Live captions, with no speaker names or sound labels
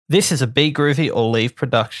This is a Be Groovy or Leave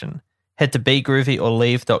production. Head to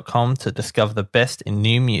begroovyorleave.com to discover the best in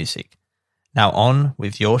new music. Now on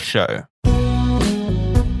with your show.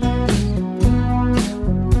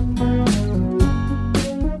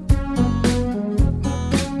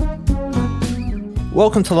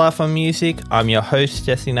 Welcome to Life on Music. I'm your host,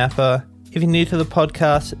 Jesse Napper. If you're new to the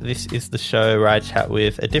podcast, this is the show where I chat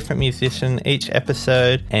with a different musician each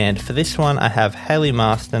episode. And for this one, I have Hayley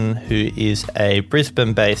Marston, who is a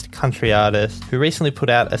Brisbane-based country artist who recently put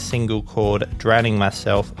out a single called Drowning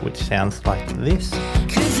Myself, which sounds like this.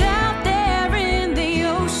 'Cause out there in the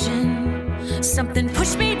ocean, something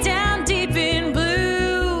pushed me down deep in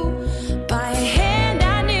blue. By a hand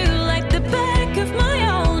I knew like the back of my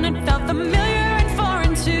own, and felt familiar and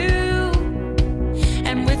foreign too.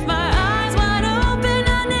 And with my eyes wide open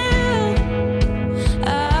I knew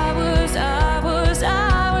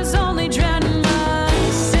I was only drowning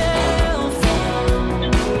myself.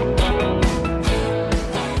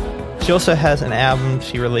 She also has an album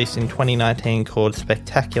she released in 2019 called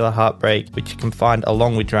Spectacular Heartbreak, which you can find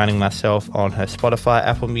along with Drowning Myself on her Spotify,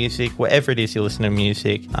 Apple Music, wherever it is you listen to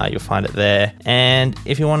music, you'll find it there. And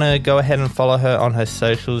if you want to go ahead and follow her on her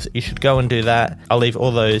socials, you should go and do that. I'll leave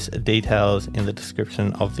all those details in the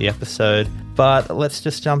description of the episode. But let's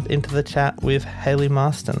just jump into the chat with Hayley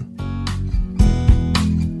Marston.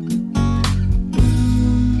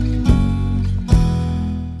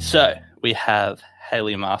 So we have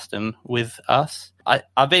Hayley Marston with us.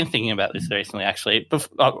 I've been thinking about this recently, actually.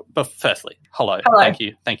 But firstly, hello. Hello.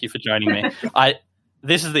 Thank you for joining me.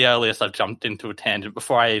 This is the earliest I've jumped into a tangent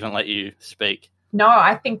before I even let you speak. No,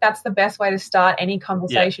 I think that's the best way to start any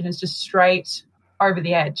conversation, is just straight over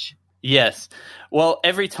the edge. Yes. Well,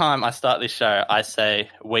 every time I start this show, I say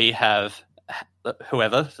we have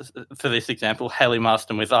whoever, for this example, Hayley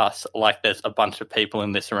Marston with us, like there's a bunch of people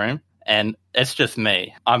in this room. And it's just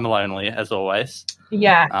me. I'm lonely, as always.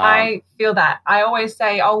 Yeah, I feel that. I always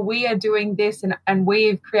say, oh, we are doing this and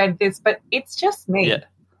we've created this, but it's just me. Yeah.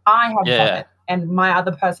 I have done it, and my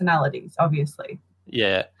other personalities, obviously.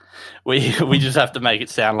 Yeah. We just have to make it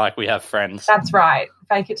sound like we have friends. That's right.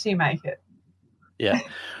 Fake it till you make it. Yeah.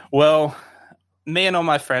 Well, me and all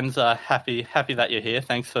my friends are happy that you're here.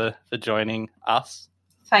 Thanks for joining us.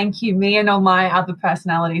 Thank you. Me and all my other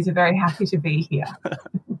personalities are very happy to be here.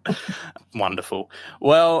 Wonderful.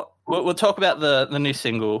 Well, we'll talk about the new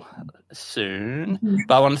single soon,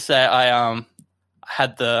 but I want to say I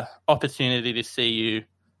had the opportunity to see you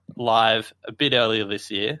live a bit earlier this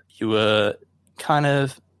year. You were kind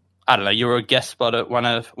of, I don't know, you were a guest spot at one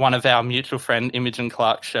of our mutual friend Imogen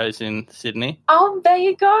Clark's shows in Sydney. Oh, there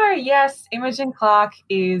you go. Yes, Imogen Clark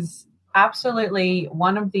is absolutely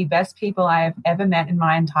one of the best people I have ever met in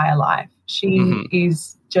my entire life. She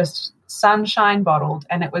is just sunshine bottled,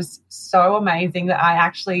 and it was so amazing that I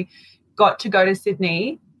actually got to go to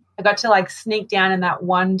Sydney. I got to sneak down in that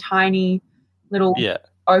one tiny little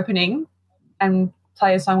opening and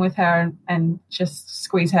play a song with her and just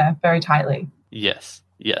squeeze her very tightly. Yes.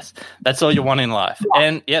 That's all you want in life. Yeah.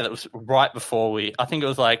 And that was right before I think it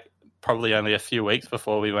was probably only a few weeks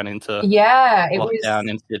before we went into lockdown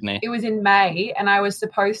in Sydney. It was in May, and I was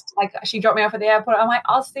supposed to, she dropped me off at the airport. I'm like,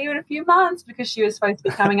 I'll see you in a few months, because she was supposed to be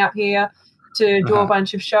coming up here to do a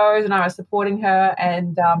bunch of shows, and I was supporting her,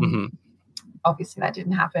 and obviously that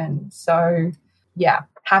didn't happen. So,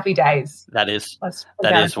 happy days. That is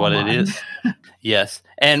what it is. Yes.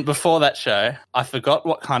 And before that show, I forgot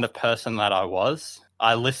what kind of person that I was.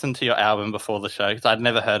 I listened to your album before the show because I'd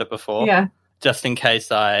never heard it before. Yeah. Just in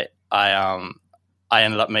case I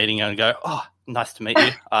ended up meeting you and go, oh, nice to meet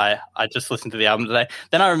you. I just listened to the album today.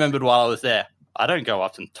 Then I remembered while I was there, I don't go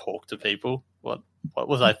up and talk to people. What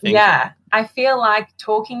was I thinking? Yeah, I feel like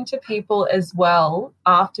talking to people as well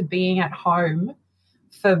after being at home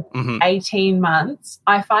for 18 months,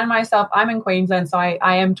 I find myself, I'm in Queensland, so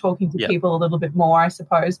I am talking to people a little bit more, I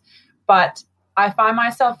suppose, but I find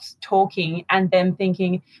myself talking and then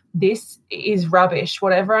thinking, this is rubbish.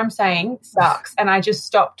 Whatever I'm saying sucks. And I just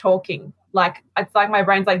stop talking. It's like my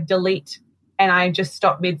brain's delete, and I just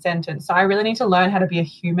stop mid-sentence. So I really need to learn how to be a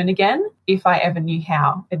human again, if I ever knew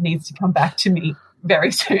how. It needs to come back to me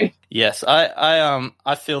very soon. Yes,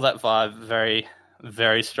 I feel that vibe very,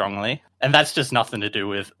 very strongly. And that's just nothing to do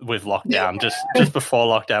with lockdown. Just before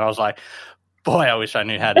lockdown, I was like, boy, I wish I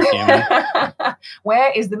knew how to human.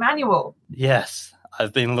 Where is the manual? Yes,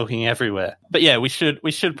 I've been looking everywhere. But we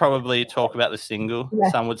should probably talk about the single.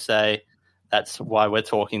 Yeah. Some would say that's why we're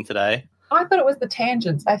talking today. I thought it was the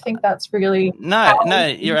tangents. I think that's really...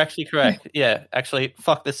 No, you're actually correct. Yeah, actually,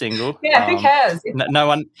 fuck the single. Yeah, who cares? No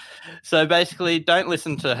one... So basically, don't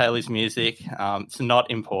listen to Hayley's music. It's not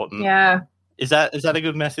important. Yeah. Is that a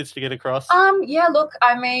good message to get across? Yeah, look,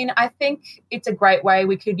 I mean, I think it's a great way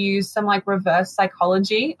we could use some like reverse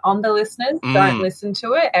psychology on the listeners. Don't listen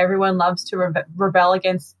to it. Everyone loves to rebel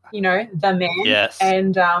against, the man. Yes.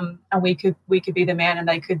 And we could be the man and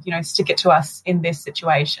they could, stick it to us in this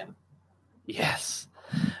situation. Yes.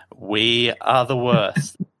 We are the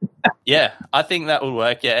worst. Yeah, I think that would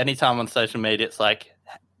work. Yeah, anytime on social media, it's like,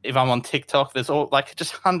 if I'm on TikTok, there's all like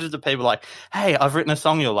just hundreds of people like, hey, I've written a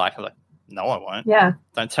song you'll like. I'm like, no, I won't. Yeah.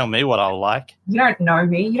 Don't tell me what I'll like. You don't know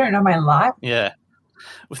me. You don't know my life. Yeah.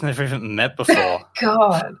 We've never even met before.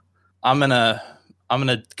 God. I'm gonna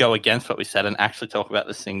go against what we said and actually talk about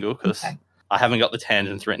the single because I haven't got the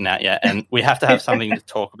tangents written out yet, and we have to have something to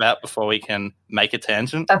talk about before we can make a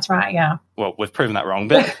tangent. That's right, yeah. Well, we've proven that wrong.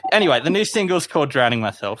 But anyway, the new single is called Drowning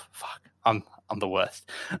Myself. Fuck, I'm the worst.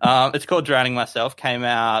 It's called Drowning Myself. Came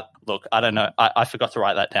out, look, I don't know. I forgot to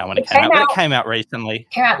write that down when it came out, but it came out recently.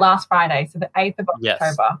 Came out last Friday, so the 8th of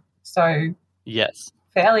October. So yes.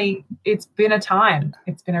 It's been a time.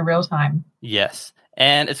 It's been a real time. Yes.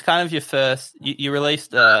 And it's kind of your first, you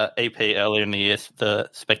released an EP earlier in the year, the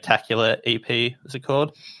Spectacular EP, was it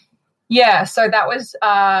called? Yeah, so that was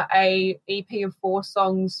a EP of 4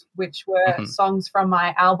 songs, which were songs from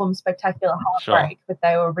my album Spectacular Heartbreak, but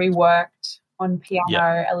they were reworked on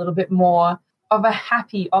piano, a little bit more of a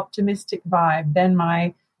happy, optimistic vibe than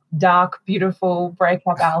my dark, beautiful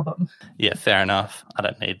breakup album. Yeah, fair enough. I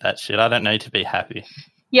don't need that shit. I don't need to be happy.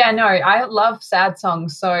 Yeah, no, I love sad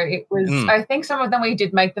songs. So it was, I think some of them we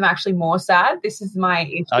did make them actually more sad. This is my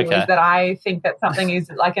issue, is that I think that something is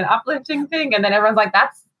like an uplifting thing. And then everyone's like,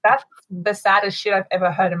 that's the saddest shit I've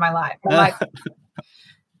ever heard in my life. I'm like,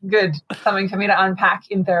 good. Something for me to unpack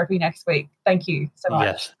in therapy next week. Thank you so much.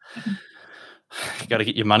 Yes. You got to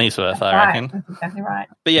get your money's worth, That's I reckon. That's exactly right.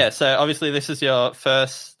 But yeah, so obviously this is your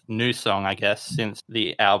first new song, I guess, since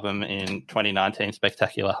the album in 2019,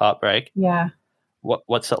 Spectacular Heartbreak. Yeah.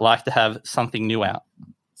 What's it like to have something new out?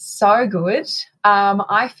 So good.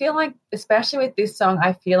 I feel like, especially with this song,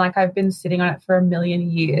 I feel like I've been sitting on it for a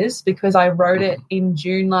million years because I wrote it in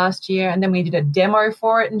June last year and then we did a demo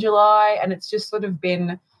for it in July, and it's just sort of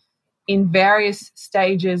been in various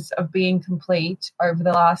stages of being complete over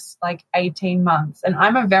the last 18 months. And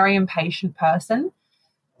I'm a very impatient person.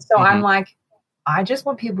 So I'm like, I just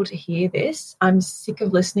want people to hear this. I'm sick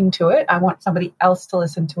of listening to it. I want somebody else to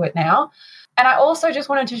listen to it now. And I also just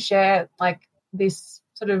wanted to share this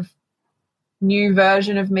sort of new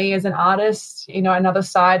version of me as an artist, another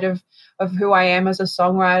side of who I am as a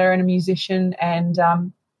songwriter and a musician. And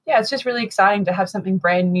it's just really exciting to have something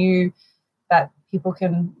brand new that people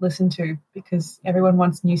can listen to because everyone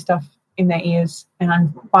wants new stuff in their ears, and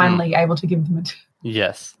I'm finally able to give them it.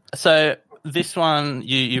 Yes. So this one,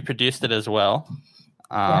 you produced it as well.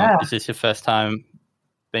 Is this your first time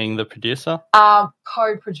being the producer?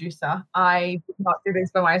 Co-producer. I did not do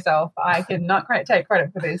this for myself. I cannot take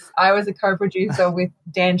credit for this. I was a co-producer with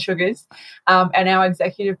Dan Sugars, and our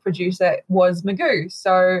executive producer was Magoo.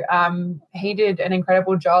 So he did an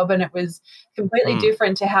incredible job, and it was completely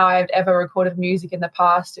different to how I've ever recorded music in the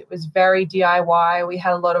past. It was very DIY. We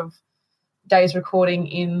had a lot of days recording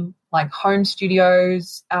in home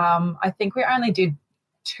studios. I think we only did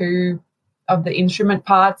 2 of the instrument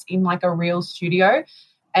parts in a real studio.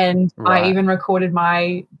 And I even recorded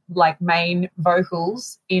my main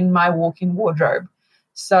vocals in my walk-in wardrobe.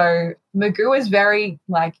 So Magoo is very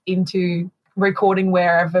into recording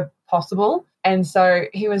wherever possible. And so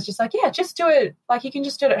he was just like, yeah, just do it. You can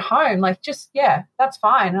just do it at home. That's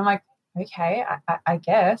fine. And I'm like, okay, I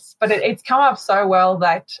guess. But it's come up so well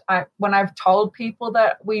that when I've told people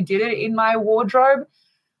that we did it in my wardrobe,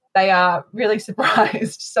 they are really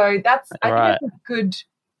surprised. So I think that's a good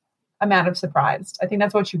amount of surprised. I think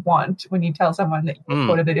that's what you want when you tell someone that you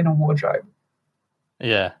recorded it in a wardrobe.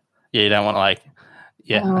 Yeah. Yeah, you don't want I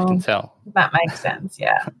can tell. That makes sense,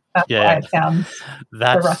 yeah. That's why it sounds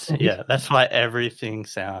that's why everything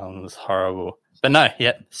sounds horrible. But no,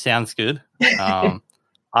 sounds good.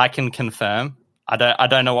 I can confirm. I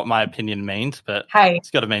don't know what my opinion means, but it's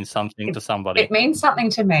got to mean something to somebody. It means something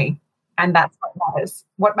to me, and that's what matters.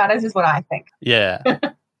 What matters is what I think. Yeah.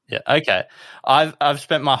 Yeah, okay. I've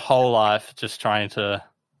spent my whole life just trying to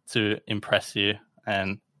impress you,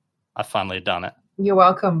 and I've finally done it. You're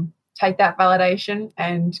welcome. Take that validation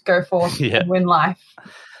and go forth and win life.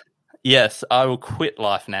 Yes, I will quit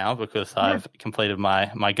life now because I've completed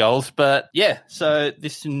my goals. But so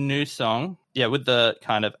this new song, with the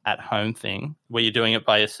kind of at-home thing, were you doing it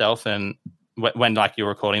by yourself, and when you're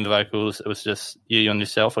recording the vocals, it was just you and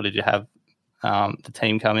yourself, or did you have the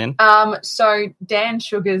team come in? So Dan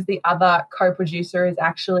Sugars, the other co-producer, is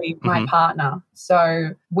actually my partner.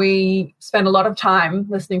 So we spend a lot of time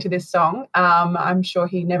listening to this song. I'm sure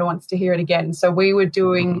he never wants to hear it again. So we would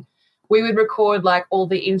record like all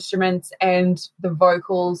the instruments and the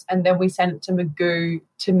vocals, and then we sent it to Magoo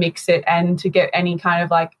to mix it and to get any kind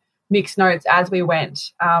of like mix notes as we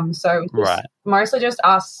went. So it was mostly just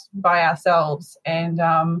us by ourselves, and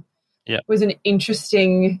it was an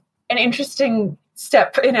interesting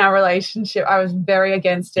step in our relationship. I was very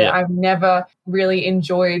against it. I've never really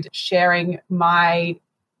enjoyed sharing my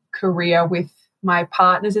career with my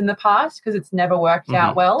partners in the past because it's never worked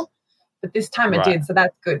out well. But this time it did, so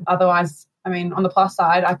that's good. Otherwise, I mean, on the plus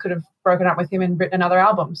side, I could have broken up with him and written another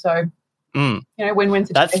album. So, win-win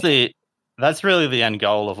situation. That's really the end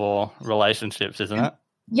goal of all relationships, isn't it?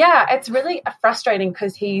 Yeah, it's really frustrating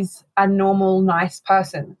because he's a normal, nice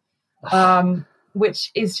person.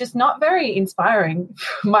 Which is just not very inspiring.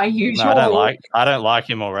 My usual. No, I don't like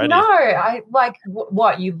him already. No, I like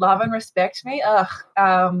what you love and respect me. Ugh.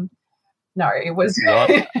 No, it was.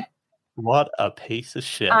 What a piece of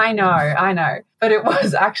shit. I know, but it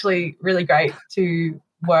was actually really great to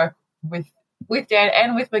work with Dan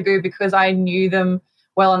and with Magoo because I knew them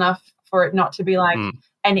well enough for it not to be like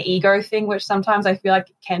an ego thing, which sometimes I feel like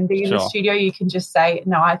it can be in the studio. You can just say,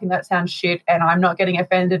 no, I think that sounds shit, and I'm not getting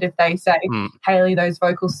offended if they say, Hayley, those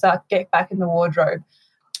vocals suck, get back in the wardrobe.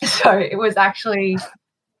 So it was actually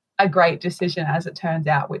a great decision as it turns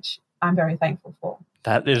out, which I'm very thankful for.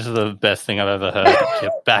 That is the best thing I've ever heard.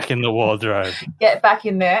 Get back in the wardrobe. Get back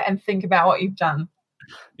in there and think about what you've done.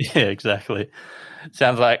 Yeah, exactly.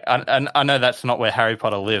 Sounds like, and I know that's not where Harry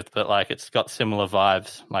Potter lived, but like it's got similar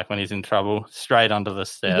vibes, like when he's in trouble, straight under the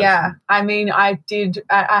stairs. Yeah, I mean, I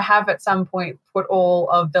have at some point put all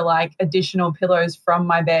of the like additional pillows from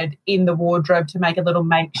my bed in the wardrobe to make a little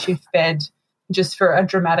makeshift bed just for a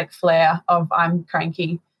dramatic flair of I'm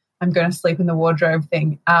cranky, I'm going to sleep in the wardrobe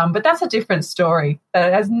thing. But that's a different story.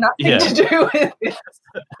 That has nothing to do with this.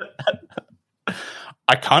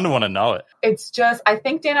 I kind of want to know it. It's just, I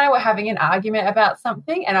think Dan and I were having an argument about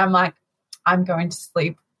something, and I'm like, I'm going to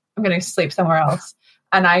sleep. I'm going to sleep somewhere else.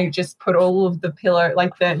 And I just put all of the pillow,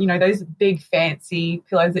 like those big fancy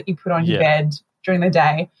pillows that you put on your bed during the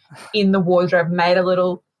day in the wardrobe, made a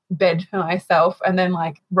little bed for myself, and then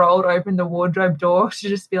like rolled open the wardrobe door to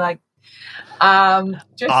just be like, I'm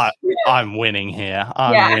winning here.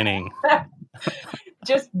 I'm winning.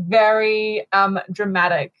 Just very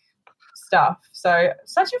dramatic stuff. So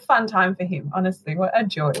such a fun time for him, honestly. What a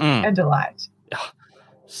joy and delight.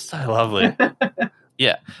 So lovely.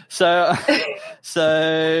 Yeah. So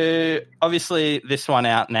obviously this one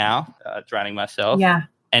out now, Drowning Myself. Yeah.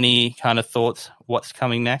 Any kind of thoughts? What's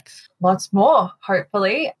coming next? Lots more,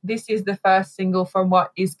 hopefully. This is the first single from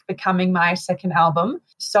what is becoming my second album.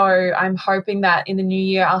 So I'm hoping that in the new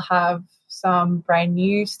year I'll have some brand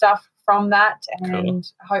new stuff from that, and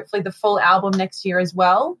hopefully the full album next year as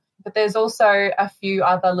well. But there's also a few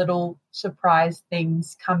other little surprise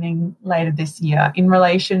things coming later this year in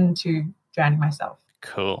relation to Drowning Myself.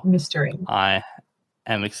 Cool. Mystery. I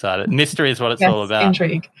am excited. Mystery is what it's all about.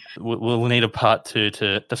 Intrigue. We'll need a part 2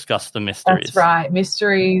 to discuss the mysteries. That's right.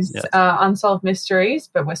 Mysteries, unsolved mysteries,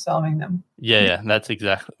 but we're solving them. Yeah, that's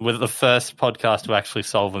exactly. We're the first podcast to actually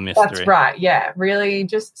solve a mystery. That's right, yeah. Really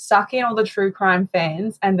just suck in all the true crime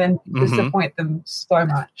fans and then disappoint them so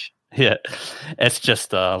much. Yeah, it's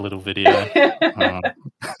just a little video.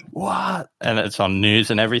 What? And it's on news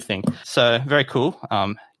and everything. So very cool.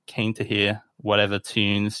 Keen to hear whatever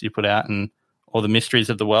tunes you put out and all the mysteries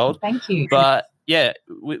of the world. Thank you. But yeah,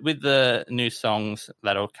 with the new songs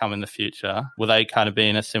that'll come in the future, will they kind of be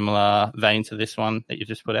in a similar vein to this one that you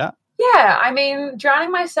just put out? Yeah, I mean,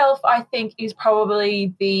 Drowning Myself, I think, is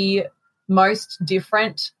probably the most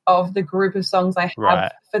different of the group of songs I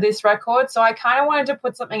have for this record. So I kind of wanted to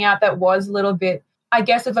put something out that was a little bit, I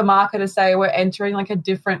guess, of a marker to say we're entering like a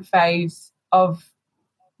different phase of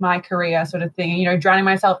my career sort of thing. You know, Drowning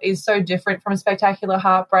Myself is so different from Spectacular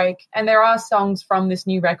Heartbreak. And there are songs from this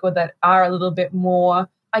new record that are a little bit more,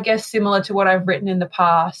 I guess, similar to what I've written in the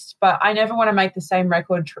past. But I never want to make the same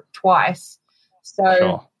record twice.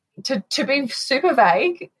 So to be super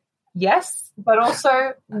vague, yes, but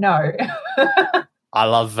also no. I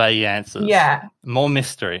love vague answers. Yeah. More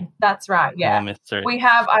mystery. That's right, yeah. More mystery.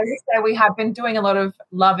 I would say we have been doing a lot of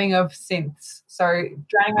loving of synths. So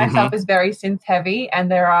Drowning Myself is very synth heavy, and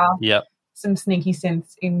there are some sneaky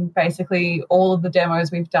synths in basically all of the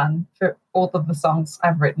demos we've done for all of the songs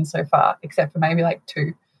I've written so far, except for maybe like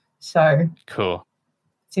 2. So cool.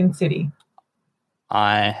 Synth City.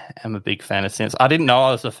 I am a big fan of synths. I didn't know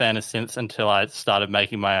I was a fan of synths until I started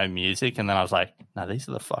making my own music, and then I was like, no, these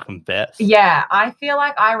are the fucking best. Yeah, I feel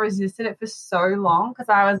like I resisted it for so long because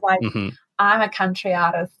I was like, I'm a country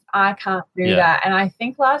artist. I can't do that. And I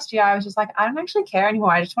think last year I was just like, I don't actually care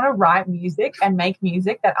anymore. I just want to write music and make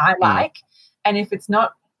music that I like. And if it's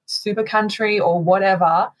not super country or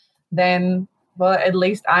whatever, then, well, at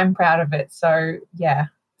least I'm proud of it. So, yeah,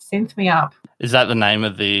 Synth Me Up. Is that the name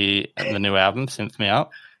of the new album, Synth Me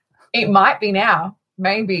Up? It might be now.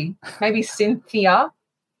 Maybe Cynthia.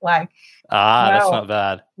 That's not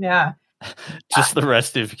bad. Yeah. Just the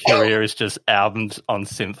rest of your career is just albums on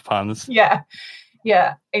synth puns. Yeah.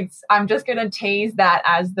 I'm just going to tease that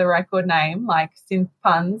as the record name, like Synth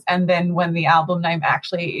Puns, and then when the album name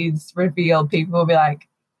actually is revealed, people will be like,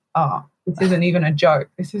 oh, this isn't even a joke.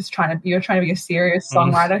 This is you're trying to be a serious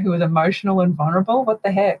songwriter who is emotional and vulnerable. What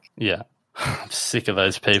the heck? Yeah. I'm sick of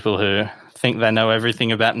those people who think they know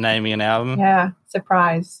everything about naming an album. Yeah,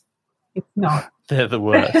 surprise. It's not. They're the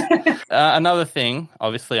worst. Another thing,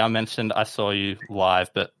 obviously I mentioned I saw you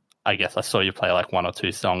live, but I guess I saw you play like one or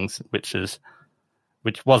two songs, which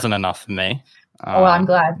wasn't enough for me. Well, I'm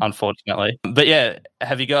glad. Unfortunately. But yeah,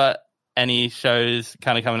 have you got any shows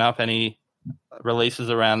kind of coming up, any releases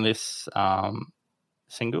around this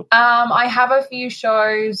single? I have a few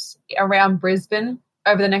shows around Brisbane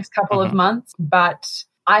over the next couple of months, but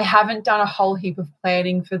I haven't done a whole heap of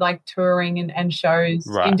planning for like touring and shows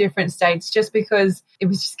in different states, just because it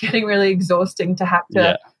was just getting really exhausting to have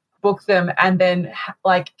to book them and then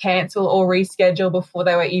like cancel or reschedule before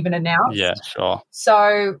they were even announced. Yeah, sure.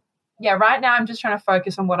 So yeah, right now I'm just trying to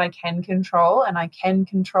focus on what I can control, and I can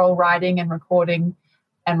control writing and recording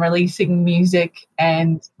and releasing music.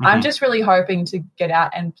 And I'm just really hoping to get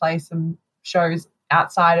out and play some shows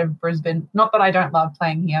outside of Brisbane. Not that I don't love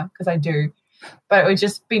playing here, because I do, but it would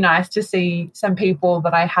just be nice to see some people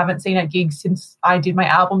that I haven't seen at gigs since I did my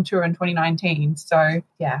album tour in 2019. So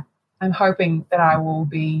yeah, I'm hoping that I will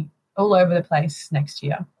be all over the place next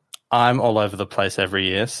year. I'm all over the place every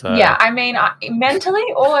year. So yeah, I mean, mentally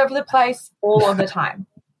all over the place all of the time,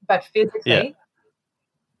 but physically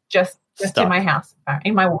just in my house,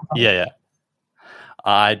 in my wardrobe. Yeah.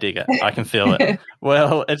 I dig it. I can feel it.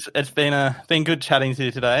 Well, it's been good chatting to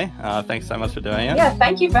you today. Thanks so much for doing it. Yeah,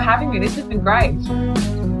 thank you for having me. This has been great.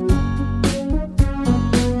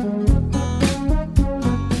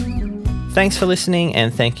 Thanks for listening,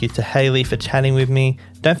 and thank you to Hayley for chatting with me.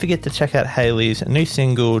 Don't forget to check out Hayley's new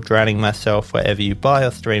single, Drowning Myself, wherever you buy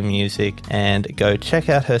or stream music, and go check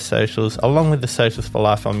out her socials along with the socials for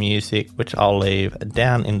Life on Music, which I'll leave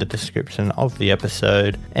down in the description of the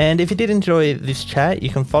episode. And if you did enjoy this chat,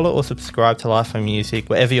 you can follow or subscribe to Life on Music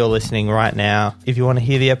wherever you're listening right now if you want to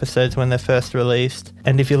hear the episodes when they're first released.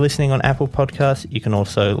 And if you're listening on Apple Podcasts, you can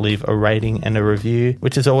also leave a rating and a review,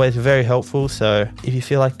 which is always very helpful. So if you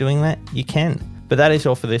feel like doing that, you can. But that is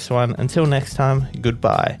all for this one. Until next time,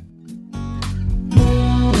 goodbye.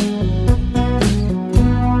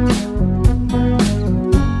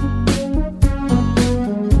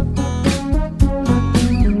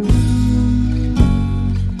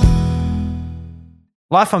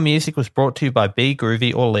 Life on Music was brought to you by Be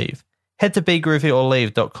Groovy or Leave. Head to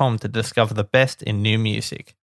begroovyorleave.com to discover the best in new music.